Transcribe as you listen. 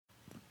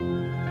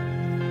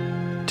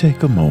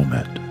Take a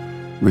moment,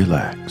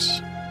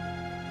 relax,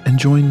 and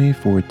join me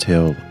for a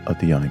tale of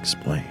the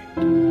unexplained.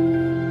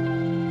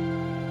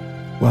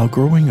 While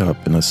growing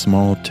up in a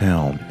small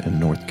town in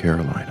North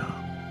Carolina,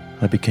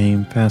 I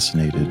became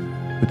fascinated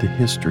with the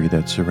history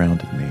that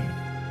surrounded me,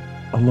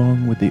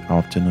 along with the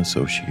often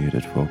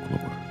associated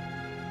folklore.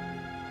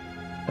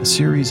 A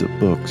series of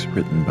books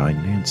written by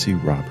Nancy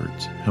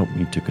Roberts helped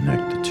me to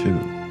connect the two.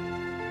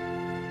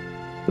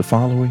 The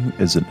following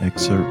is an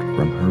excerpt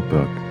from her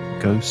book,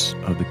 Ghosts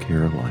of the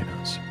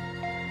Carolinas,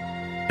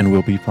 and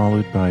will be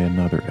followed by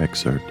another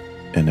excerpt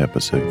in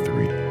episode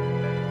 3.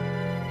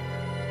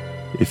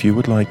 If you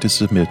would like to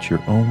submit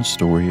your own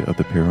story of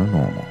the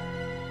paranormal,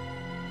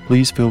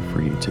 please feel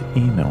free to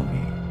email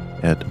me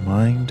at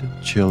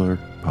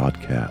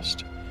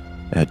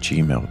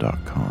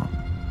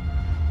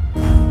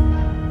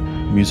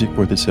mindchillerpodcast@gmail.com. Music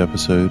for this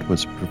episode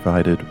was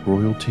provided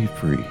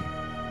royalty-free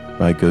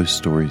by Ghost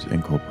Stories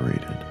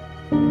Incorporated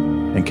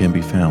and can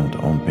be found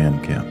on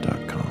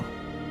bandcamp.com.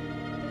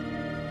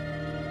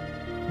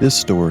 This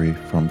story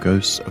from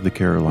Ghosts of the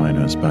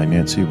Carolinas by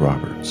Nancy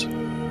Roberts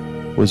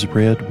was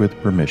read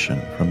with permission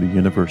from the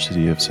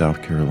University of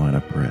South Carolina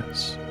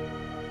Press.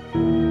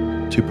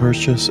 To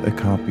purchase a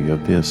copy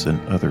of this and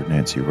other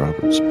Nancy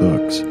Roberts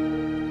books,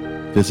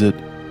 visit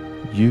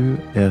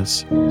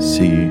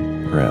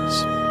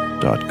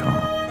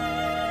uscpress.com.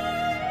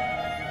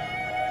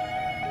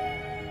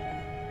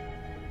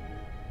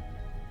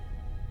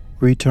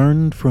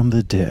 Returned from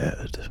the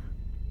Dead.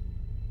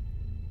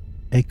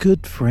 A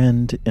good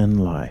friend in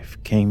life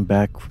came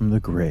back from the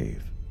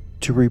grave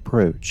to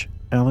reproach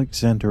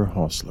Alexander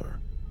Hostler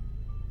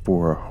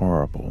for a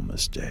horrible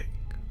mistake.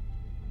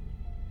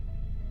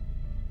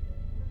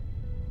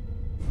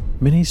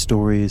 Many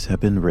stories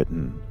have been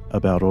written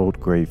about old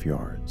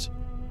graveyards,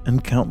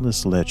 and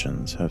countless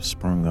legends have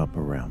sprung up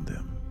around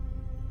them.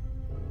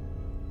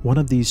 One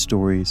of these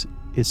stories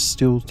is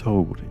still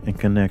told in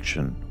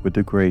connection with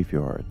the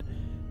graveyard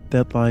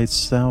that lies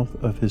south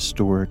of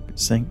historic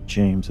St.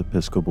 James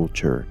Episcopal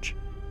Church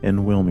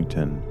in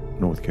Wilmington,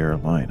 North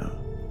Carolina,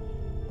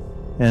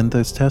 and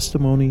the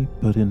testimony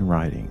put in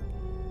writing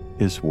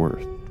is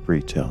worth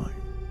retelling.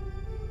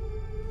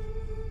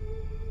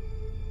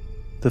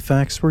 The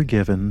facts were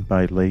given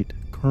by late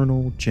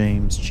Colonel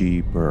James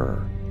G.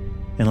 Burr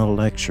in a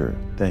lecture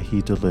that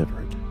he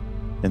delivered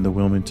in the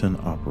Wilmington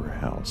Opera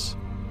House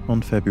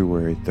on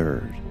February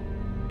 3rd,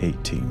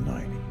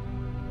 1890.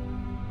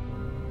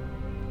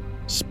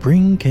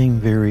 Spring came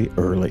very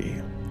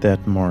early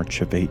that March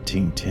of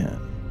 1810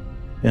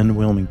 in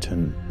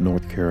Wilmington,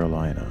 North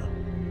Carolina,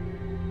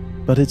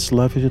 but its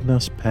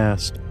loveliness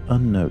passed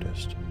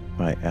unnoticed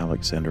by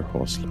Alexander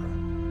Hostler.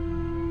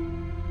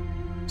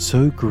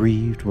 So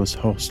grieved was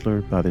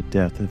Hostler by the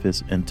death of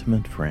his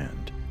intimate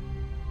friend,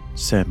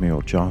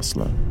 Samuel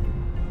Jocelyn,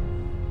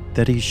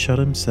 that he shut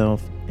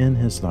himself in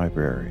his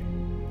library,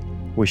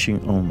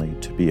 wishing only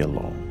to be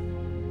alone.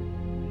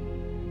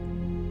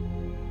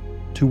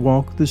 To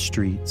walk the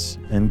streets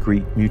and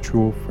greet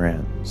mutual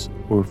friends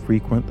or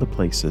frequent the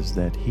places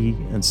that he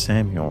and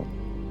Samuel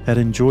had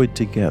enjoyed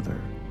together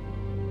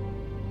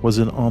was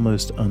an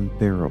almost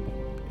unbearable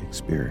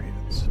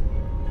experience.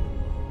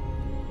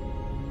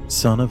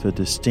 Son of a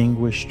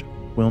distinguished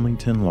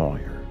Wilmington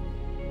lawyer,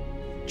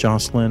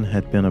 Jocelyn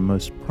had been a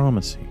most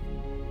promising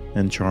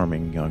and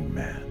charming young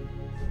man.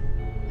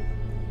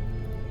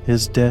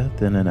 His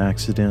death in an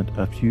accident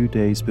a few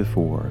days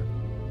before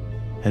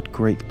had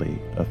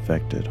greatly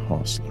affected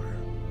Hostler.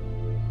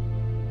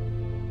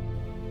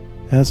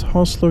 As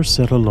Hostler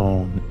sat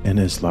alone in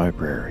his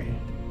library,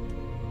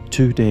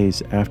 2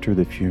 days after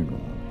the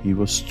funeral, he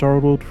was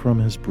startled from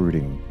his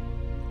brooding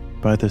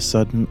by the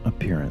sudden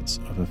appearance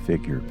of a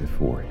figure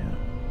before him.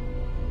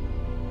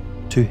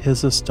 To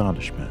his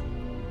astonishment,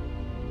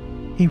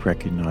 he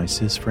recognized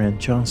his friend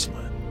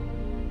Jocelyn,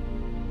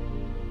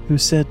 who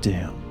said to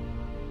him,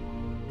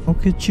 "How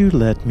could you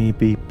let me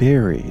be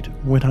buried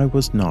when I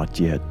was not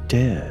yet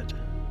dead?"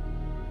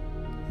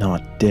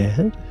 "Not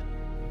dead?"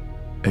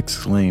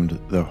 exclaimed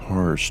the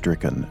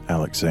horror-stricken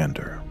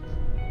Alexander.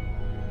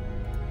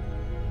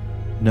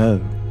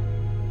 "No,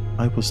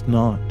 I was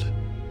not,"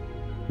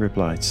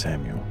 replied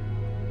Samuel.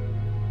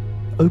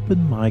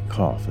 "Open my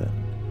coffin,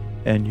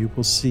 and you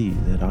will see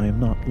that I am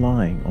not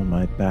lying on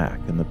my back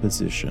in the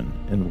position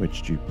in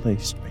which you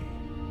placed me."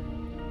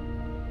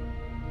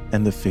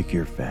 And the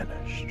figure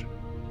vanished.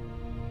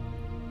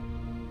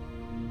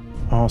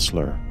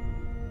 Hostler,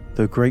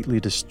 though greatly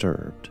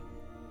disturbed,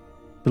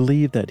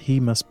 believed that he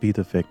must be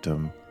the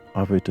victim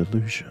of a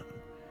delusion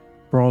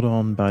brought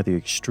on by the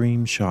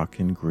extreme shock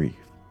and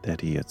grief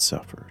that he had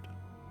suffered.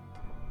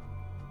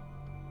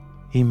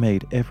 He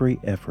made every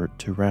effort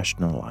to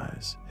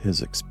rationalize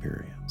his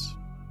experience.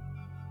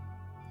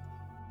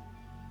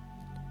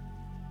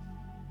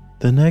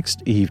 The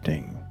next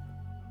evening,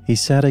 he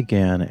sat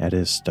again at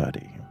his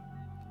study,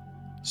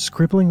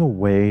 scribbling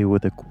away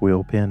with a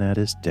quill pen at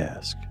his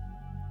desk.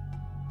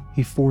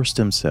 He forced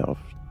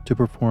himself to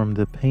perform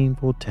the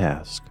painful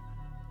task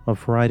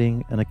of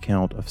writing an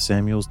account of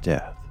Samuel's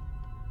death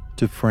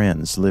to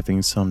friends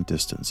living some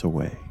distance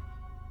away.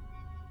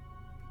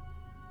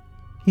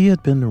 He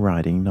had been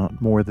riding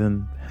not more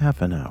than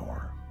half an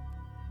hour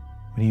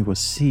when he was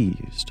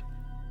seized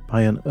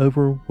by an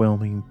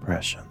overwhelming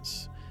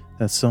prescience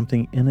that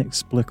something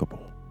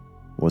inexplicable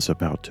was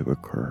about to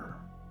occur.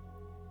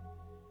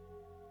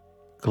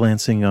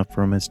 Glancing up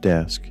from his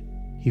desk,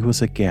 he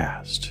was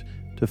aghast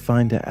to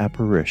find the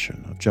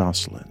apparition of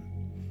Jocelyn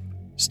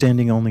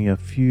standing only a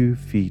few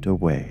feet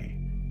away,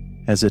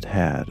 as it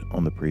had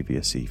on the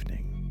previous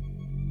evening.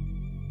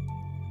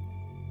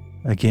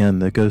 Again,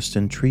 the ghost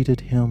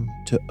entreated him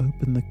to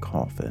open the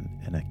coffin,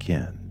 and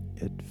again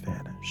it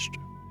vanished.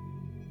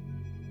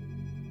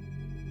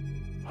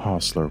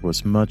 Hostler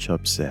was much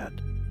upset,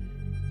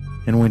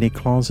 and when he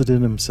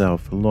closeted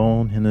himself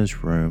alone in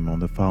his room on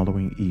the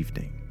following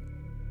evening,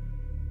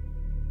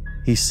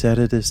 he sat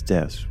at his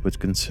desk with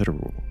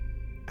considerable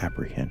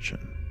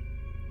apprehension.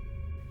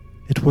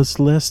 It was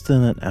less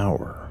than an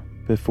hour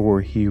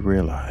before he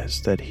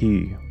realized that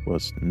he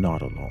was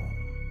not alone.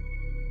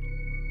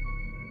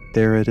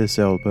 There at his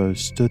elbow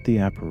stood the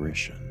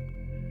apparition,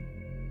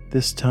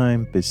 this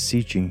time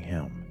beseeching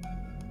him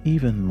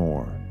even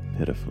more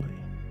pitifully.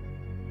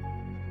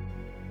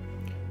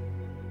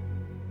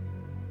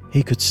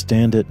 He could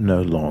stand it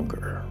no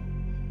longer.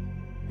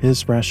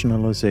 His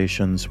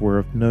rationalizations were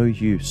of no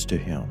use to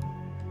him,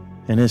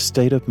 and his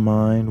state of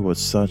mind was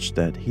such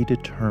that he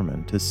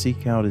determined to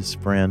seek out his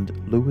friend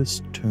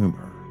Louis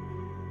Toomer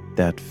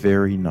that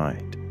very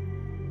night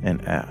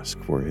and ask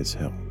for his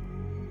help.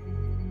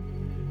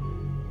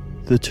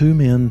 The two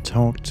men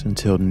talked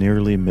until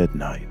nearly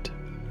midnight.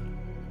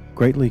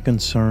 Greatly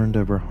concerned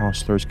over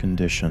Hostler's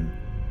condition,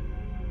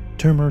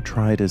 Toomer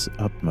tried his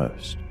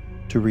utmost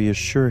to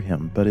reassure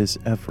him, but his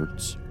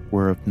efforts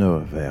were of no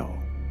avail.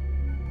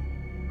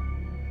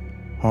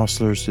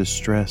 Hostler's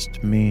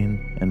distressed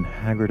mien and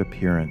haggard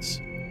appearance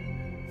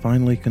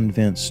finally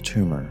convinced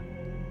Toomer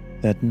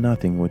that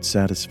nothing would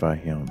satisfy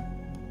him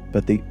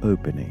but the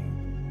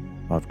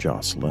opening of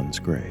Jocelyn's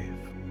grave.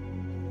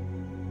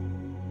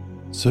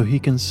 So he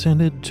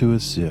consented to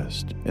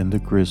assist in the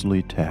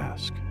grisly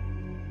task,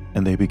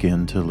 and they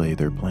began to lay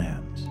their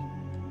plans.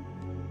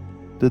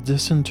 The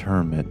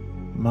disinterment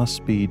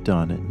must be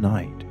done at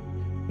night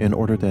in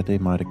order that they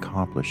might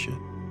accomplish it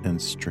in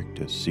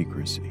strictest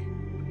secrecy.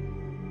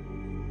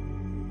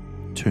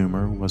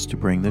 Toomer was to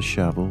bring the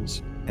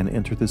shovels and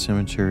enter the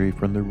cemetery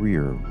from the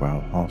rear,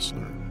 while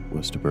Hostler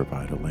was to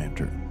provide a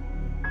lantern.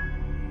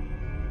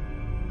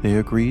 They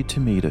agreed to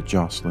meet at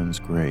Jocelyn's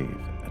grave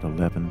at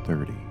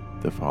 11:30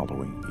 the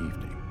following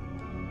evening.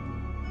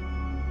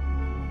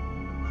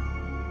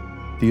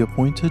 The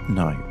appointed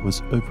night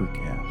was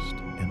overcast,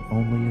 and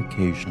only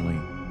occasionally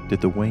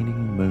did the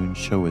waning moon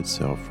show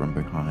itself from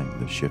behind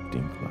the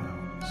shifting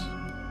clouds.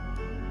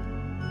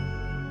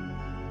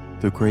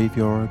 The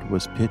graveyard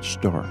was pitch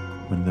dark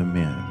when the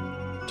men,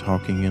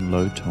 talking in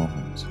low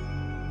tones,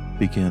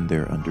 began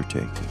their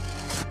undertaking.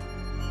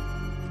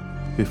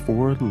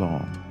 Before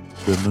long,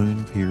 the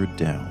moon peered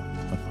down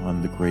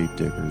upon the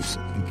gravediggers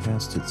and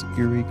cast its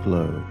eerie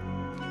glow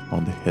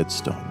on the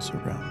headstones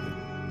around them.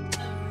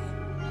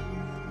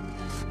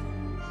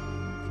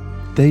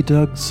 They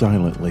dug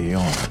silently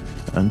on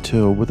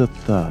until, with a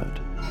thud,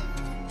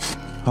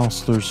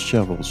 Hostler's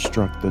shovel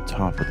struck the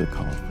top of the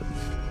coffin.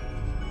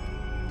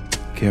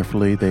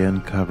 Carefully they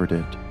uncovered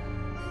it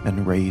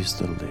and raised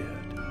the lid.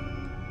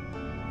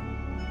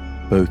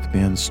 Both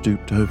men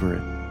stooped over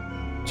it,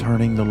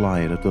 turning the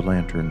light of the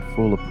lantern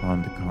full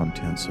upon the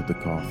contents of the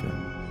coffin.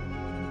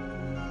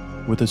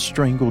 With a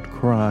strangled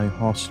cry,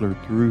 Hostler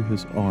threw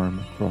his arm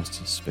across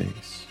his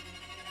face.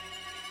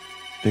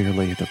 There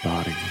lay the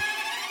body,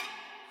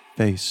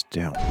 face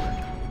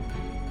downward.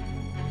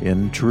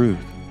 In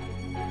truth,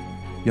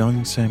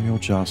 young Samuel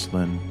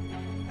Jocelyn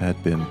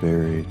had been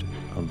buried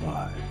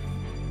alive.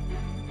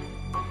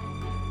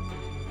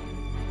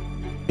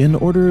 In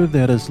order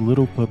that as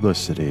little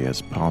publicity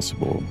as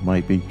possible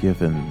might be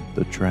given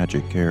the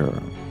tragic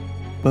error,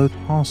 both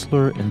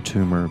Hostler and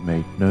Toomer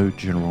made no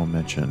general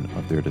mention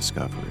of their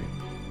discovery.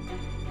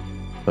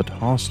 But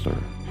Hostler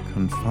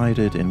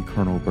confided in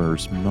Colonel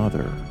Burr's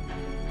mother,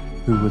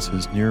 who was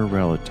his near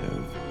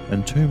relative,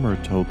 and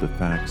Toomer told the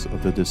facts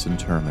of the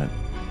disinterment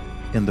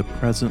in the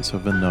presence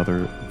of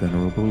another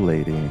venerable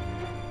lady,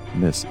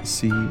 Miss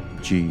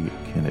C.G.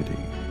 Kennedy,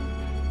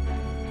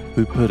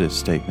 who put his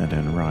statement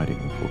in writing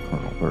for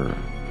Colonel Burr.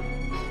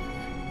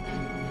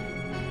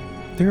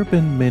 There have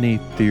been many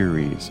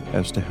theories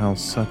as to how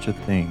such a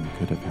thing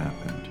could have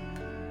happened.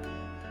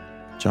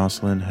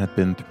 Jocelyn had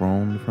been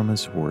thrown from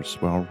his horse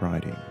while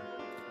riding,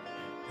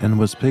 and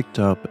was picked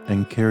up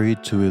and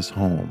carried to his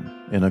home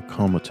in a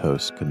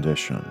comatose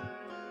condition.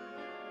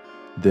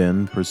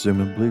 Then,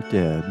 presumably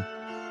dead,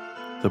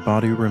 the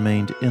body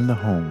remained in the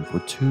home for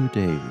 2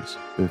 days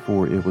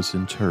before it was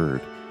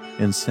interred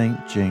in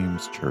St.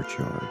 James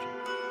Churchyard.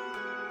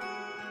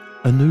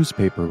 A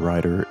newspaper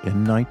writer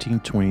in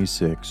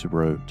 1926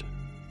 wrote,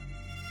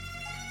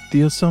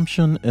 "The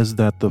assumption is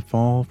that the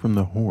fall from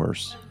the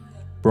horse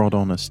brought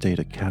on a state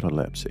of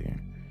catalepsy,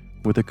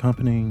 with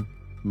accompanying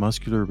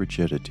muscular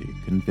rigidity,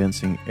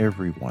 convincing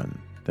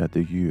everyone that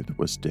the youth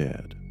was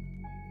dead.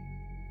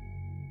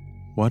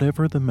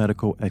 Whatever the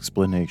medical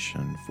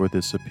explanation for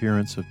this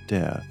appearance of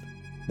death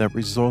that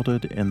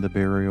resulted in the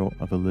burial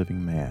of a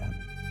living man,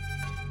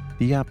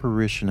 the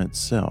apparition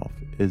itself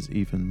is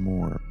even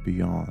more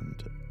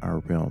beyond our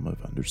realm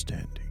of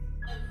understanding.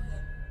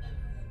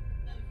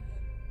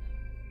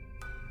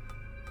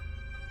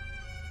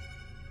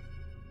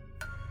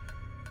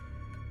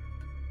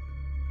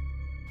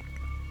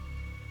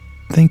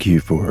 Thank you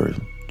for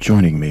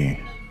joining me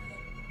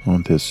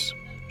on this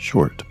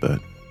short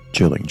but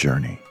chilling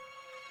journey.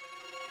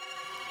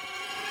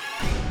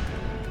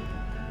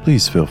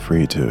 Please feel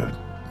free to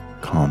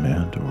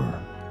comment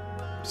or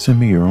send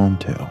me your own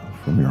tale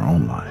from your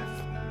own life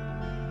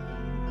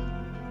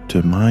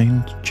to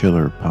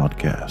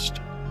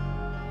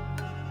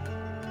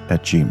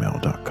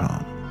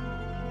mindchillerpodcast@gmail.com.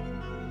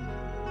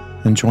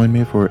 And join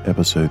me for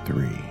episode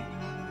 3,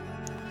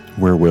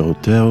 where we'll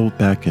delve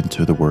back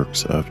into the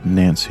works of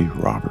Nancy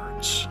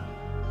Roberts.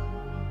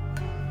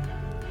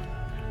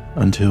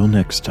 Until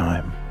next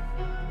time,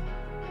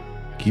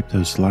 keep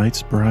those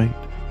lights bright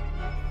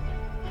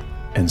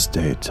and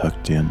stay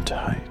tucked in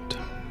tight.